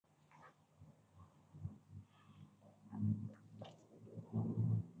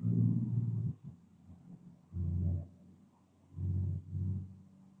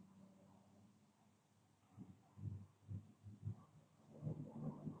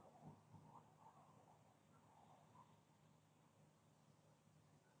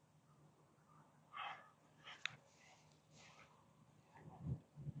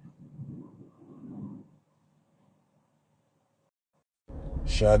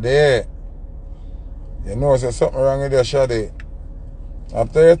Shade. You know there's something wrong with you, Shade.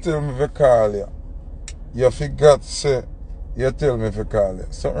 After you tell me to call you, you forgot say you tell me to call you.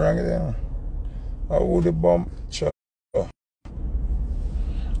 Something wrong with you? How would the bomb chat?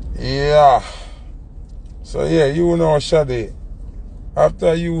 Yeah. So yeah, you know Shade.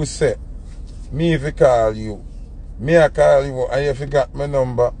 After you say me if I call you, me I call you and you forgot my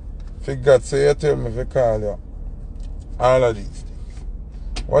number, forgot say you tell me to call you. All of these things.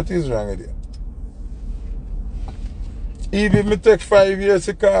 What is wrong with you? Even if me take 5 years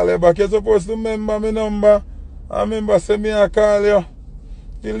to call you back, you're supposed to remember my number. I remember say me I call you.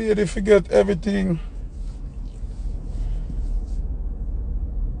 The lady forget everything.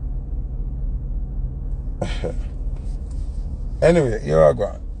 Anyway, here I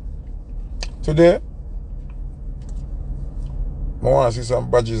go. Today, I want to see some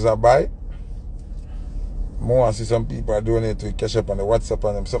badges I buy. I want to see some people donate to cash up on the WhatsApp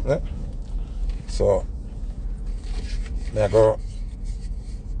and them something. So, I go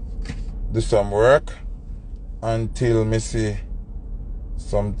do some work until me see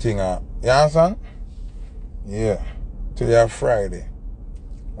something. You understand? Yeah. Today is Friday.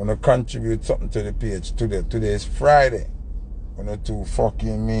 I want to contribute something to the page today. Today is Friday. I want to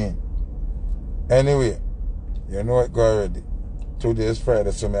fucking mean. Anyway, you know it go already. Today is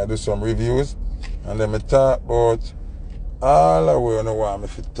Friday, so I do some reviews and then I talk about all the way I don't want me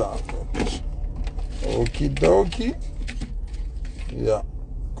to talk about. Okie dokie. Yeah.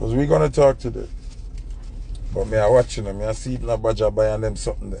 Because we're gonna talk today. But me I watching them, I see if no badge I buy and them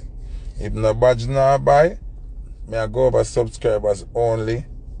something there. If no badge not buy, me I go over subscribers only.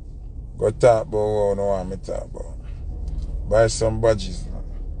 Go talk about what I don't want me to talk about. Buy some badges.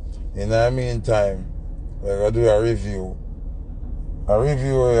 In the meantime, we're going to do a review. A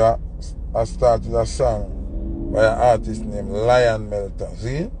review here, I start with a song by an artist named Lion Melter.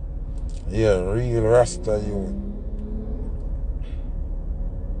 See? Yeah, real Rasta youth.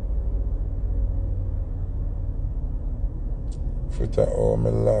 Foota, oh, my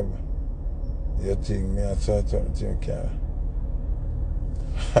love. You think me I try something you can.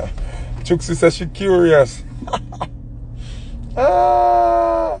 Chuxi says she curious.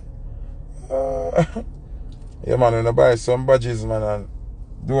 Yeah, man, when I buy some badges, man, and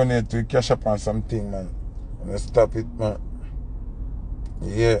donate to cash up on something, man. And I stop it, man.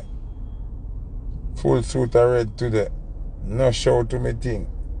 Yeah. Full suit of red today. No show to me thing.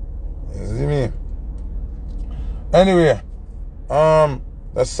 You see me? Anyway,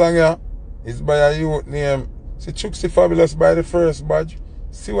 the song here is by a youth named, see Chuxi Fabulous by the first badge.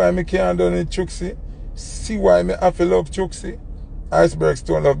 See why me can't do it, Chuxi? See why me have to love Chuxi? Iceberg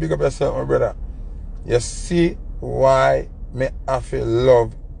Stone Love, big up yourself, my brother. You see why me have to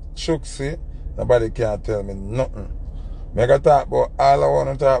love Chuxi? Nobody can tell me nothing. Me can talk about all I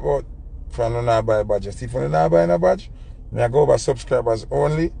want to talk about from the not buy badge. See if you not buy a badge, me I go over subscribers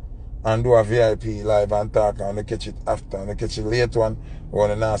only and do a VIP live and talk and catch it after and catch it late one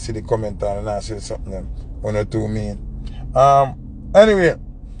when I not see the comment and I not see something one or two mean. Anyway,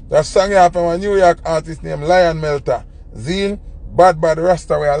 that song happened with a New York artist named Lion Melter. Zine, Bad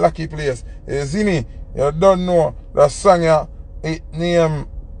Rasta, where a lucky place. You see me? You don't know that song here, it name.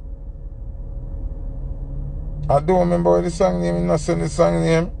 I don't remember what the song name, not saying the song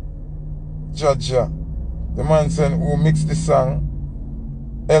name. Judge. The man said who mixed the song,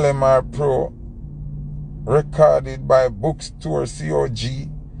 LMR Pro, recorded by Bookstore COG,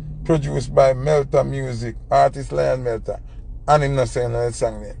 produced by Melter Music, artist Lion Melter. And him not saying the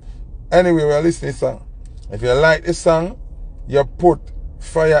song name. Anyway, we're listening to the song. If you like the song, you put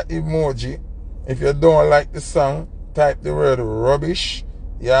fire emoji. If you don't like the song, type the word rubbish.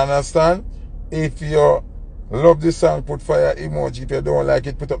 You understand? If you love the song, put fire emoji. If you don't like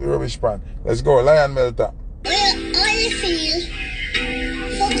it, put up the rubbish pan. Let's go, Lion Melter. Well, how you feel?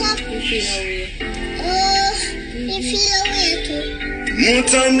 Fuck up. You feel away. You feel away too. More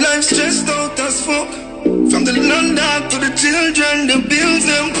time life stressed out as fuck. From the landlord to the children, the bills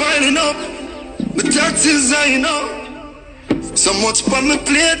them piling up. The taxes I So much on my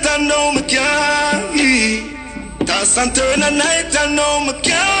plate, I know me can't eat. Toss and turn at night, I know me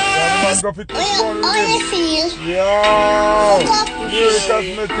can't. Well, how you feel? Yo! Fuck up. Very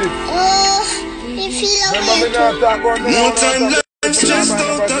cosmetic. You feel away too. More time life stressed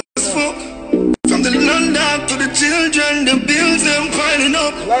out as fuck. From the landlord to the children, the bills them piling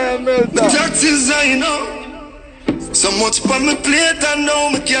up. The taxes I So much on my plate, I know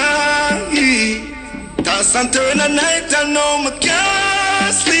me can't eat. Toss and turn at night, I know me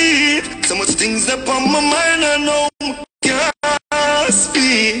can't sleep. So much things up on my mind, I know me can't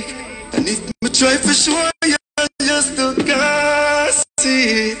speak. And if me try for sure, you just can't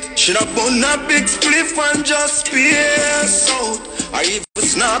see it. Should have bun a big spliff and just space out. I even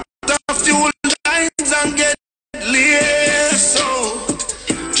snap a few lines and get laced out.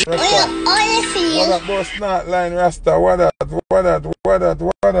 All you feel. What that boss not line Rasta? What that? All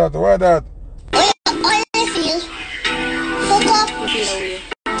you feel. Fuck up.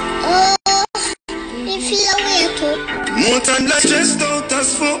 Oh, you feel away too. More time like stressed out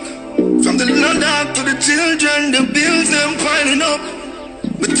as fuck. From the landlord to the children, the bills them piling up.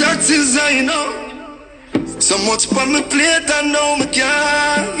 The taxes I know. So much on my plate I know me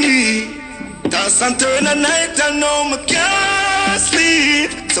can't eat. Toss and turn at night I know me can't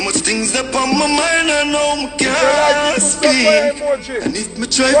sleep. So much things up on my mind I know me can't speak. And if me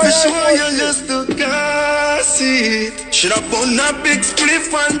try to show you, you still can't see it. Should have bun a big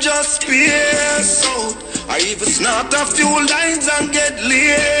spliff and just space out. I even snap a few lines and get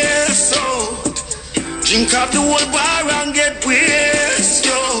laced out. Drink up the whole bar and get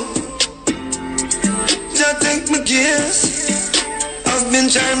wasted, yo. Just take my guess. I've been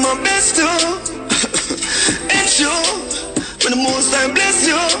trying my best to ensure when the most I bless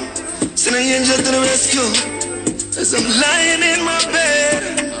you, send an angel to the rescue. As I'm lying in my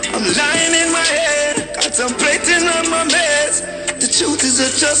bed, I'm lying in my head, contemplating on my mess. The truth is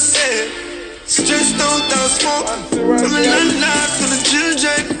I just said, stressed out and smoke. From the landlord to the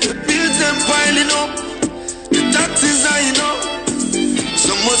children, the bills them piling up. The taxes I know.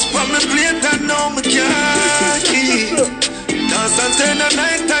 So much from my plate I know me can't eat. Dance and turn at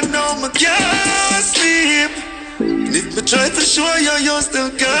night I know me can't sleep. And if me try to show you, you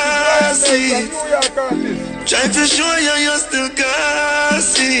still can't see. Try to show you, you still can't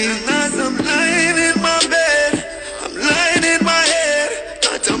see. And as I'm lying in my bed, I'm lying in my head,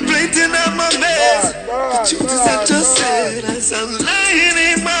 contemplating on my mess. The truth is I just said, as I'm lying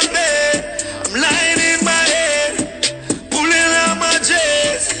in my bed, I'm lying in my head, pulling out my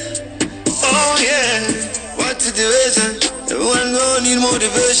dress. Oh yeah, what situation? Everyone gonna need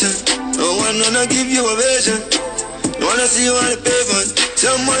motivation. No one gonna give you a vision. No wanna see you on the pavement.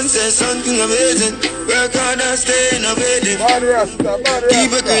 Someone says something amazing. Work hard and stay innovative.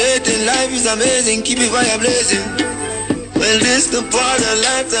 Keep it creating, life is amazing. Keep it fire blazing. Well, this the part of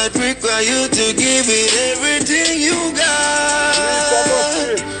life that require you to give it everything you got.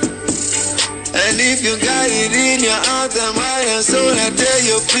 And if you got it in your heart and mind and soul, I tell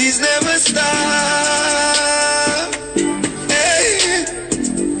you, please never stop. Hey,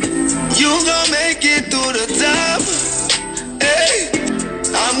 you gon' make it to the top. Hey,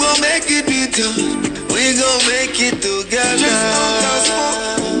 I'm gon' make it with you. We gon' make it together.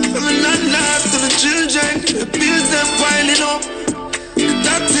 From the landlord to the children, the bills them piling up. The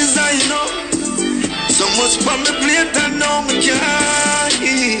taxes I know. So much from the plate I know me can't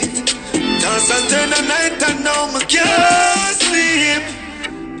eat. Dance and turn the night I know me can't sleep.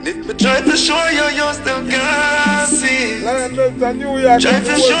 And if me try to show you, you still can't see. Try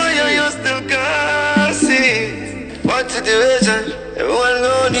to show you, you still can't see. What's the division? Everyone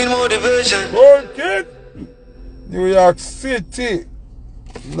gonna need motivation. Okay. New York City.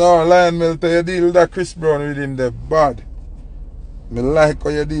 No, Lion Milton, you deal with that Chris Brown with him the bad. Me like how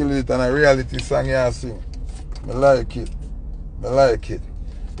you deal with it and a reality song you sing. Me like it. Me like it.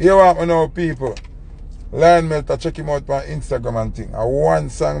 You want me know, people? Lion Milton, check him out on Instagram and thing. And one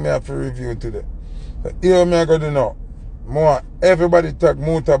song me have to review today. So here me I go to know. More everybody tag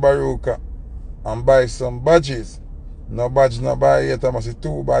Muta Baruka and buy some badges. No badge no buy yet, I must see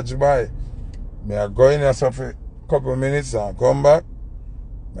 2 badge buy. Me I go in here for a couple minutes and come back.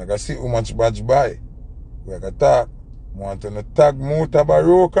 I can see how much badge buy. We can talk. I want to tag Muta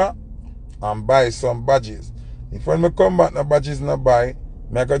Baruka and buy some badges. If when me come back no badges no buy,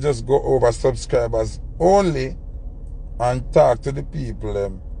 I can just go over subscribers only and talk to the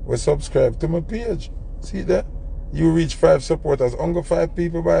people who subscribe to my page. See there? You reach 5 supporters, only 5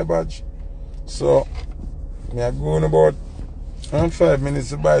 people buy badge. So me I go in about 5 minutes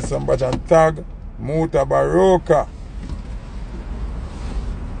to buy some badge and tag Muta Baruka.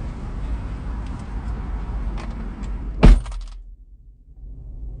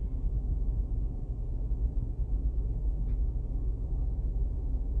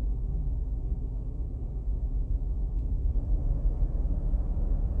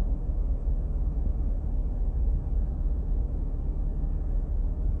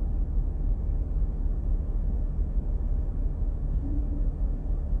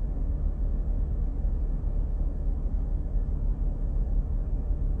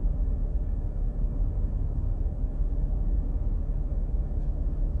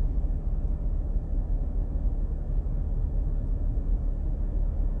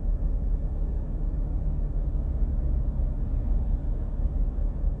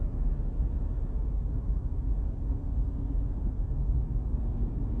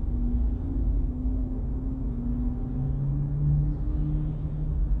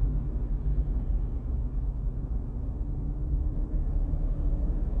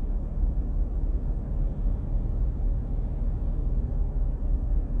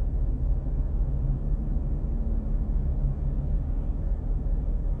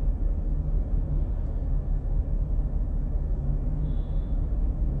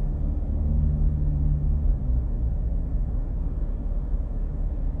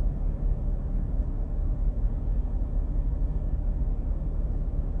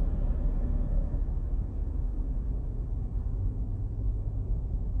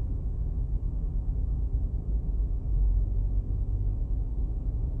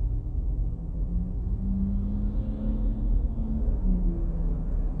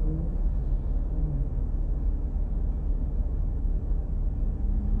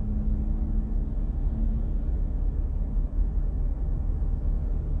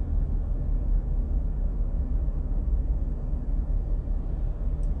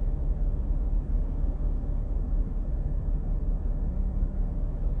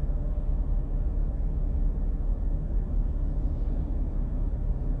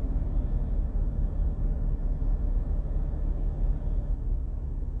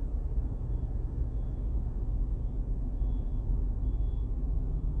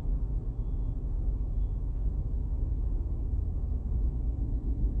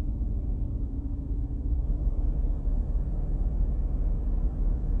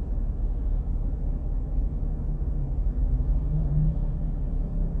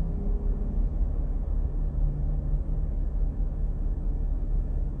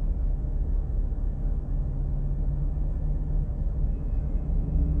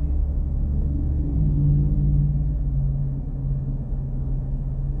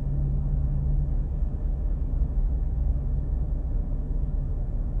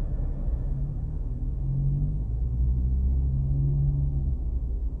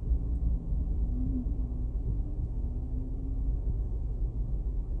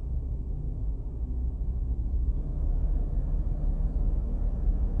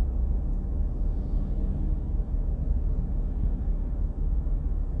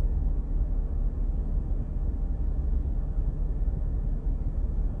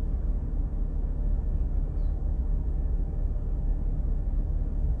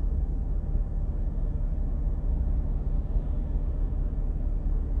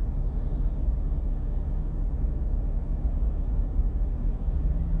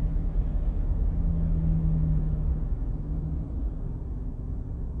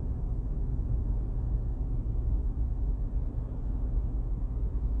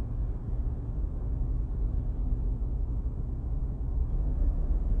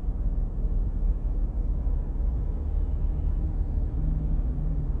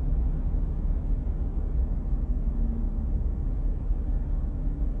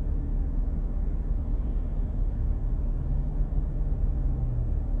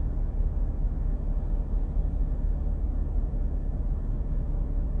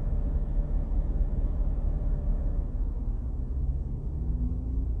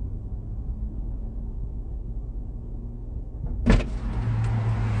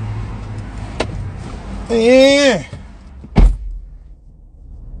 Yeah.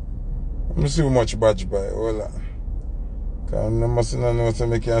 I'm so much badge by. Hold on. Because I must not know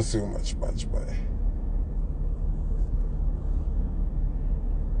so I can't so much badge by.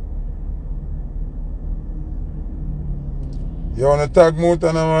 You want to tag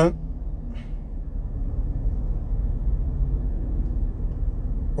Muta now, man?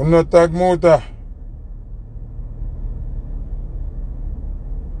 You not tag Muta?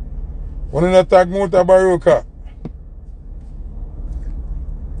 You not tag Muta Baruka?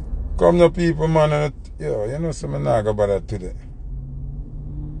 Come the people, man. And yo, you know, so I'm not going to bother today.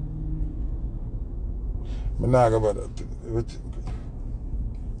 I'm not going to bother today. Everything good.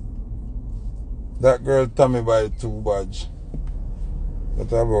 That girl Tommy buy 2 badge.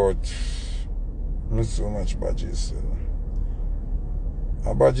 But about not so much badges.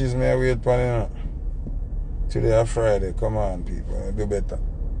 A badges may wait for you know. Today or Friday. Come on, people. Do better.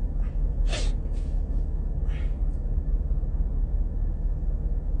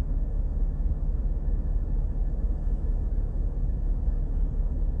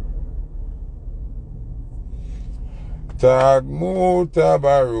 Tag muta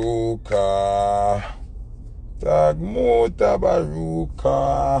baruka. Tag muta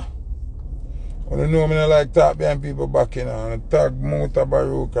baruka. I don't know, I don't like talk behind people back in on. Tag muta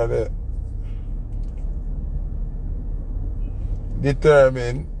baruka there.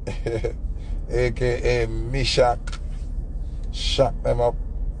 Determined, aka Mishak. Shock them up.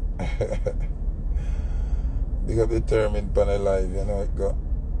 Big up Determined pan the live, you know it go.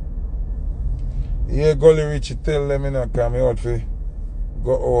 Yeah, Gully Richie tell them, you know, come out for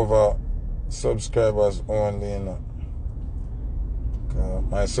go over subscribers only, you know.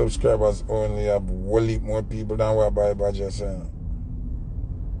 My subscribers only have one heap more people than what buy badges, you know.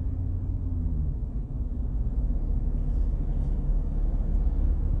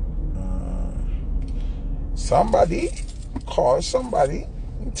 Somebody call somebody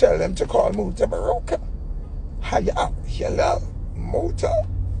and tell them to call Muta Baruka. Hiya, hello, Muta.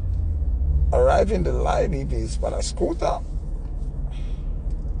 Arrive in the line, he is on a scooter.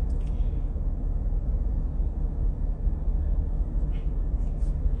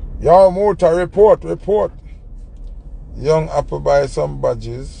 Yo, Muta, report. Young Apple buy some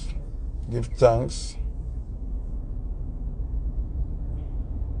badges. Give thanks.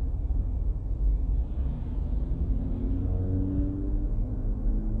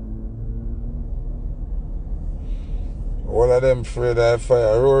 All of them afraid I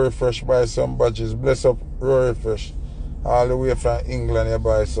fire. Rory Fresh buy some badges. Bless up Rory Fresh. All the way from England you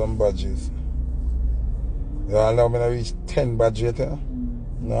buy some badges. You allow me to reach 10 badges yet, you know?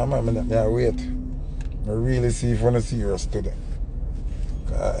 No, man, I wait. I really see if I'm serious today.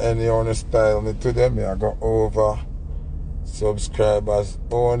 Any other style me to them, I go over subscribers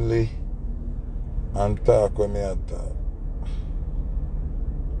only and talk with me at talk.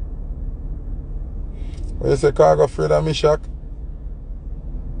 What you say, Cargo afraid of me, Shaq?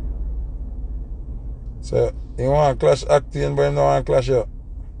 So, you want to clash acting, but you don't want to clash you.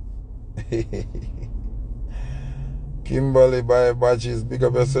 Kimberly buy badges. Big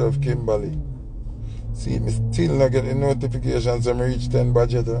up yourself, Kimberly. See, me still not get the notifications when I reach 10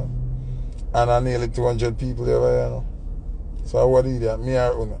 badges. And I nearly 200 people over here. You know? So what is that? Me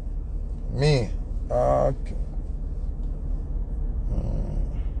or Una? Me? Okay.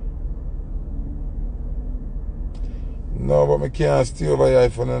 No, but I can't stay over here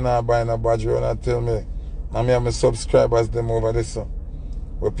if I'm not buying a badge. You not tell me. I have my subscribers them over this.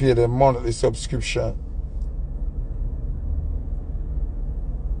 We pay them monthly subscription.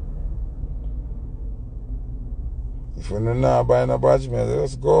 If you're not buying a badge, man,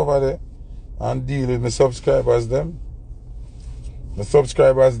 just go over there and deal with my subscribers them. The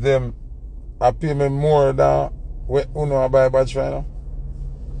subscribers them I pay me more than what Uno buy a badge for, you know?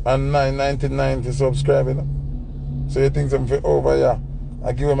 And $9.99 to subscribe, you know? So you think I'm for over here?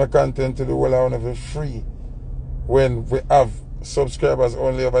 I give them my content to the whole I want for free when we have subscribers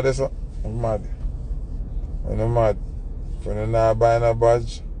only over there, so I'm mad. I'm mad. If you're not buying a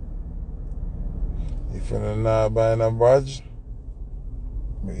badge, it's not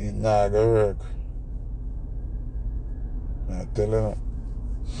gonna work. I tell you.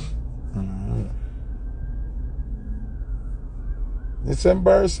 It's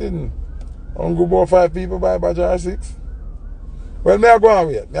embarrassing. I'm go about 5 people buy badge or 6. Well, me I go and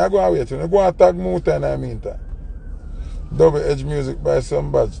wait. I go and tag Muta in the meantime. Double Edge Music buy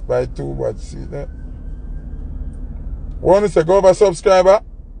some badge, buy 2 badges. See that? One is a go over subscriber.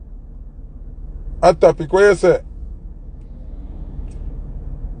 A topic, what you say?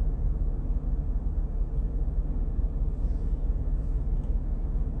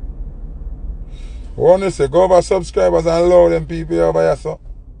 One say go over subscribers and allow them people over here, so.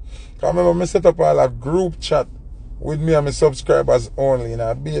 Because remember, I set up all a group chat with me and my subscribers only, you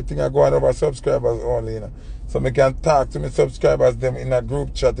know. Be a thing I go on over subscribers only, you know. So I can talk to my subscribers them in a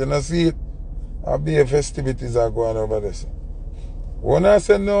group chat. You know, see it? I'll be a festivities are going over this. When I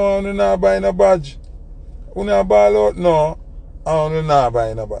say no, I'm not buying a badge. When I ball out, no, I'm not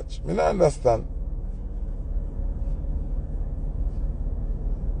buying a badge. I don't understand.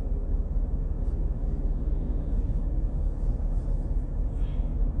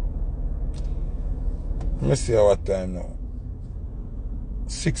 Let me see what time now.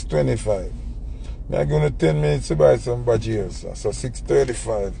 6:25. I'm going to 10 minutes to buy some badge here. So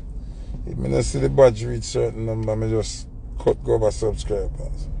 6:35. If I don't see the badge reach certain number, I just go over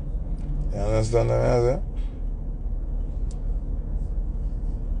subscribers. You understand what I say?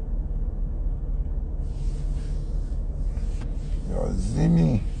 Yo,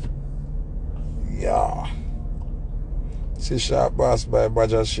 Zimmy. Yeah. See sharp pass by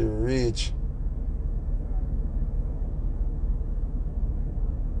badge as she reach.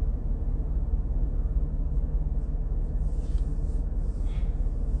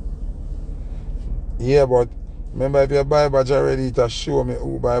 Yeah, but remember if you buy badge already, it show me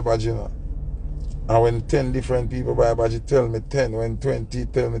who buy badge, you know. And when 10 different people buy badge, it tell me 10. When 20,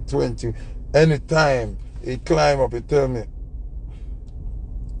 it tell me 20. Anytime it climb up, it tell me.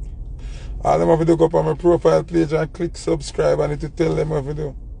 All them have to do go up on my profile page and click subscribe and it will tell them what to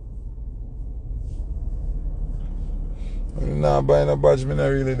do. When you're not buying a badge, I not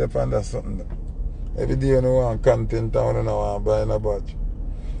really depend on something. Every day you want content and you want buying a badge.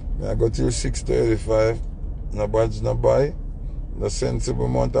 I go till 6:35, no badge no buy, no sensible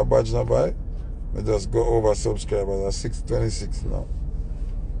amount of badge no buy. I just go over subscribers at 6:26 now.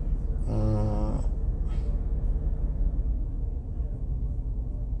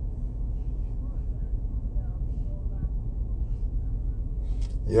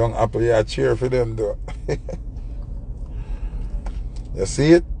 Young Apple, yeah, cheer for them though. You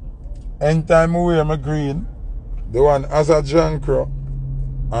see it? Anytime I wear my green, the one as a Jankro,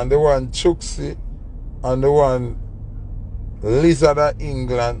 and the one Chuxi, and the one Lizard of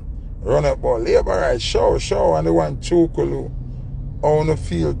England, run up ball, labor right, show, and the one Chukulu. How you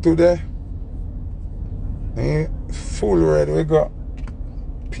feel today? Full red, we got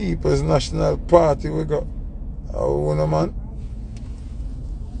People's National Party, we got. How you know, man?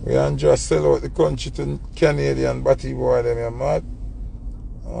 We ain't just sell out the country to Canadian batty boy, them, you mad?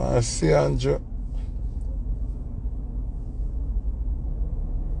 I see Andrew.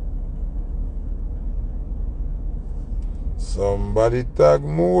 Somebody tag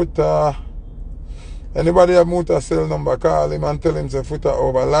Muta. Anybody have Muta cell number, call him and tell him to Foota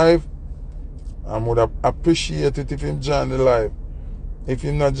over live. I would appreciate it if him join the live. If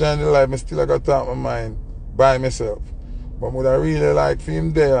him not join the live, I still got to talk my mind by myself. But I would really like for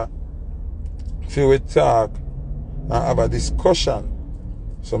him there, for we talk and have a discussion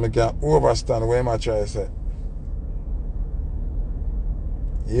so I can understand what I try to say.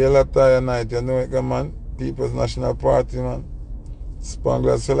 Yellow Tire Night, you know it, man. People's National Party, man.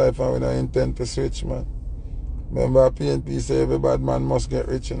 Spanglers for life and we don't intend to switch, man. Remember PNP say every bad man must get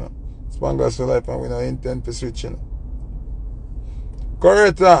rich, you know. Spanglers for life and we don't intend to switch, you know.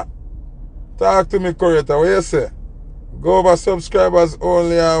 Coretta, talk to me, Coretta. What you say? Go over subscribers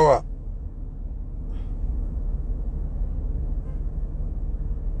only hour.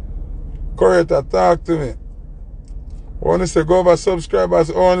 Coretta, talk to me. Want to say go over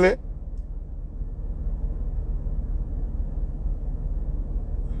subscribers only?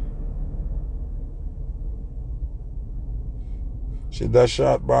 She does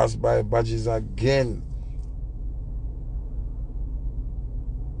short bars by badges again.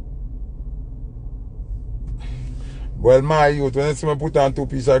 Well, my youth, when you see me put on 2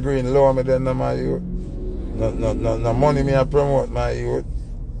 pieces of green, lower me then, my youth. No money me I promote, my youth.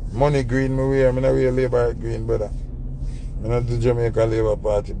 Money green me wear, me no wear Labour green, brother. Me not do Jamaica Labour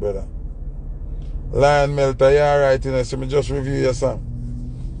Party, brother. Lion Melter, you alright, you know, so me just review your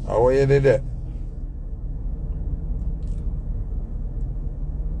song. How you did that?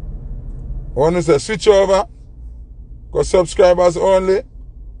 Want to say switch over? Go subscribers only?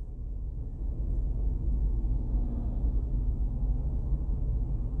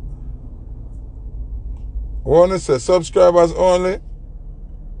 Want to say subscribers only?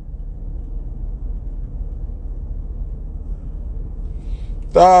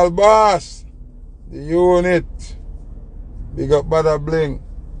 Tall Boss, the unit. Big up Bada Bling.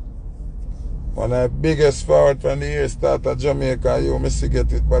 One of the biggest forward from the year start at Jamaica. You miss to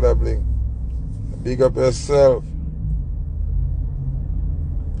get it, Bada Bling. Big up yourself.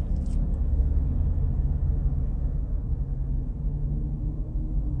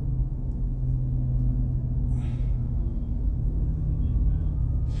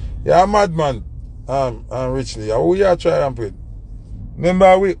 You're a madman, Richly. Who you try and put?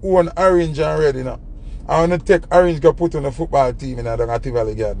 Remember we own orange already now. I want to take orange go put on the football team in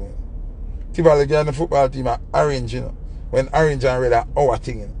Tivoli Garden. Tivoli Garden football team are orange, you know. When orange and red are our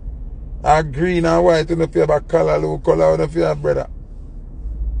thing, you know. Green and white, you know, feel about color, low color, you know, feel brother.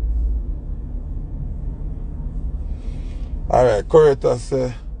 Alright, Coretta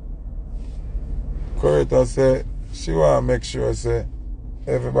say, she want to make sure, say,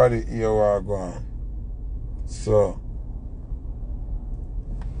 everybody here are going. So,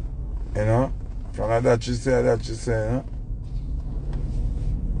 you know, from that she say, you know.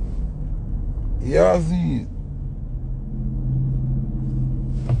 Yazzie.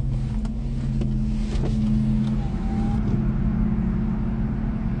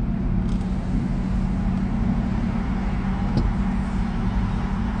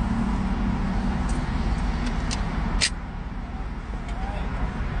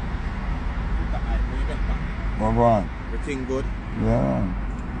 Everything good? Yeah.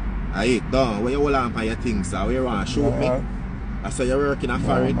 Aye, done. Where you hold on for your things, sir? Where you want to shoot me? I saw you working a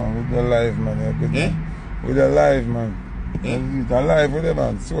foreign. Man, with the live, man. Eh? With the live, man. Eh? The live with them,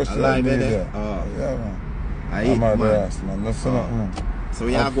 man. Social live with media. them? Oh. Yeah, man. Aye, I'm at the man. ass, man. That's enough, man. So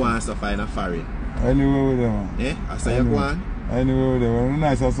you are going to find a foreign? Anywhere with them, man. Eh? I saw you going? Anywhere with them. Well,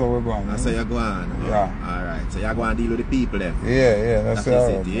 nice, that's how we're going. I saw you going? Yeah. Alright, so you're going to deal with the people then? Yeah, that's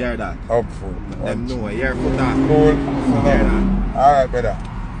it. You hear that? Helpful. Let them know. You hear Foota? Cool. You hear that? Alright, brother.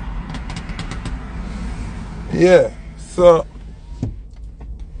 Yeah, so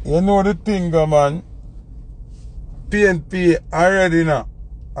you know the thing, man. PNP already now.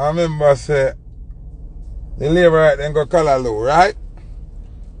 I remember say the labor right then go color low, right?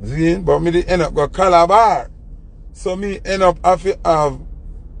 See? But me the end up go color bar. So me end up have to have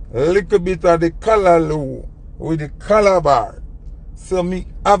a little bit of the color low with the color bar. So me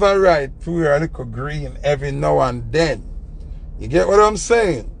have a right to wear a little green every now and then. You get what I'm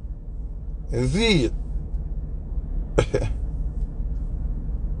saying? You see it?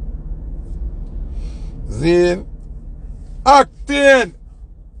 Zine, acting.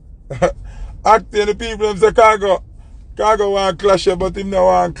 Acting, the people them say Cargo want clash, but him no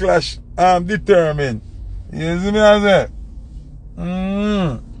want clash. I'm determined. You see me as that?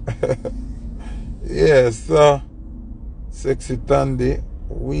 Yes, so Sexy Tandy.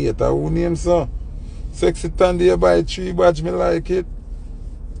 Wait, who name so? Sexy Tandy, you buy 3 badge, me like it.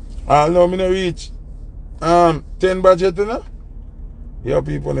 I know me no reach 10 budget, you know? Your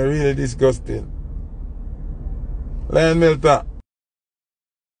people are really disgusting. Lion Milton.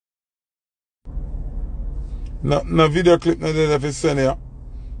 No video clip no there if you send you.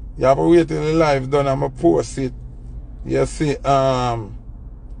 You have to wait till the live done. I'm going to post it. You see,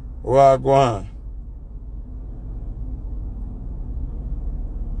 what go on.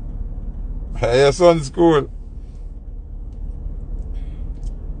 Your son's school.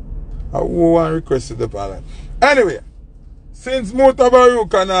 Who want request the palette? Anyway, since muta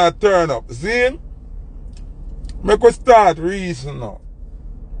baruka now turn up, see? Make us start reason now.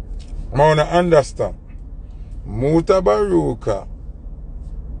 I want to understand. Muta baruka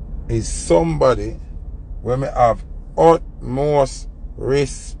is somebody where me have utmost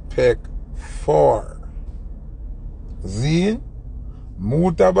respect for. See?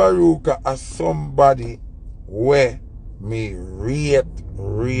 Muta baruka is somebody where me rate.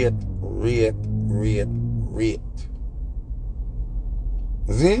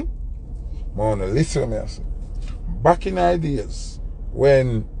 See? I want to listen to me. Back in ideas,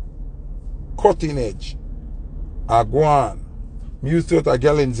 when cutting edge, I go on, me used to out a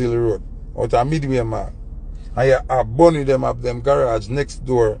Gallenzill Road, out a Midway Mall, and I bunny them up them garage next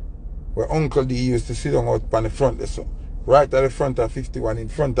door, where Uncle D used to sit down out on the front there, so right at the front of 51, in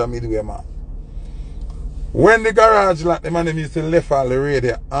front of Midway Mall. When the garage like the man them used to left all the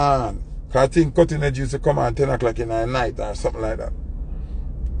radio on, because I think cutting edge used to come on 10 o'clock in the night or something like that.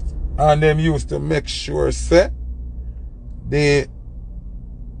 And them used to make sure, say, the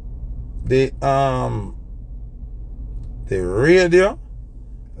radio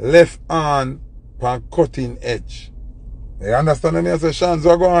left on cutting edge. You understand me? I say, Shan's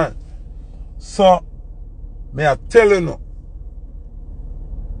go on. So, me I tell you no.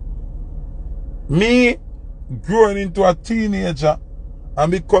 Me growing into a teenager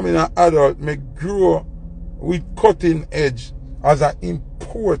and becoming an adult, me grow with cutting edge as an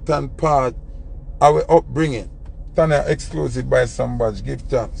important part of our upbringing. Tanya exclusive by somebody. Give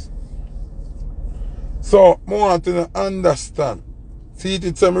thanks. So, I want to understand. See,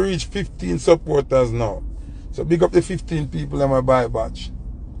 it's me reach 15 supporters now. So, big up the 15 people in my buy batch.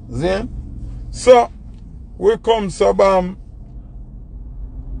 See? So, we come so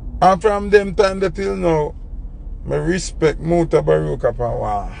And from them time that till now, I respect muta baruka upon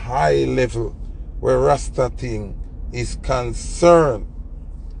one high level where Rasta thing is concerned.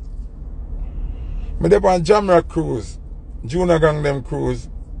 I dey on Jamra cruise, Junior Gang them cruise,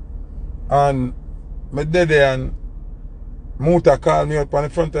 and I dey there and Muta called me up on the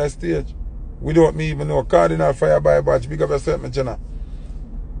front of the stage without me even know. Cardinal Fire by Badge, big up yourself, my Jenna.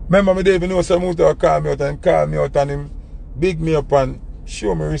 Remember, I didn't even know some Muta call me out and call me out and him big me up and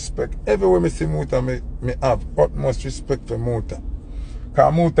show me respect. Everywhere I see Muta, me have utmost respect for Muta.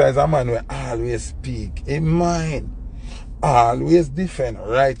 Because Muta is a man who always speak in mind, always defend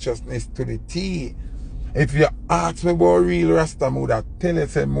righteousness to the T. If you ask me about real Rasta, I tell you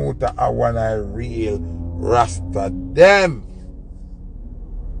say Muta I want a real Rasta them.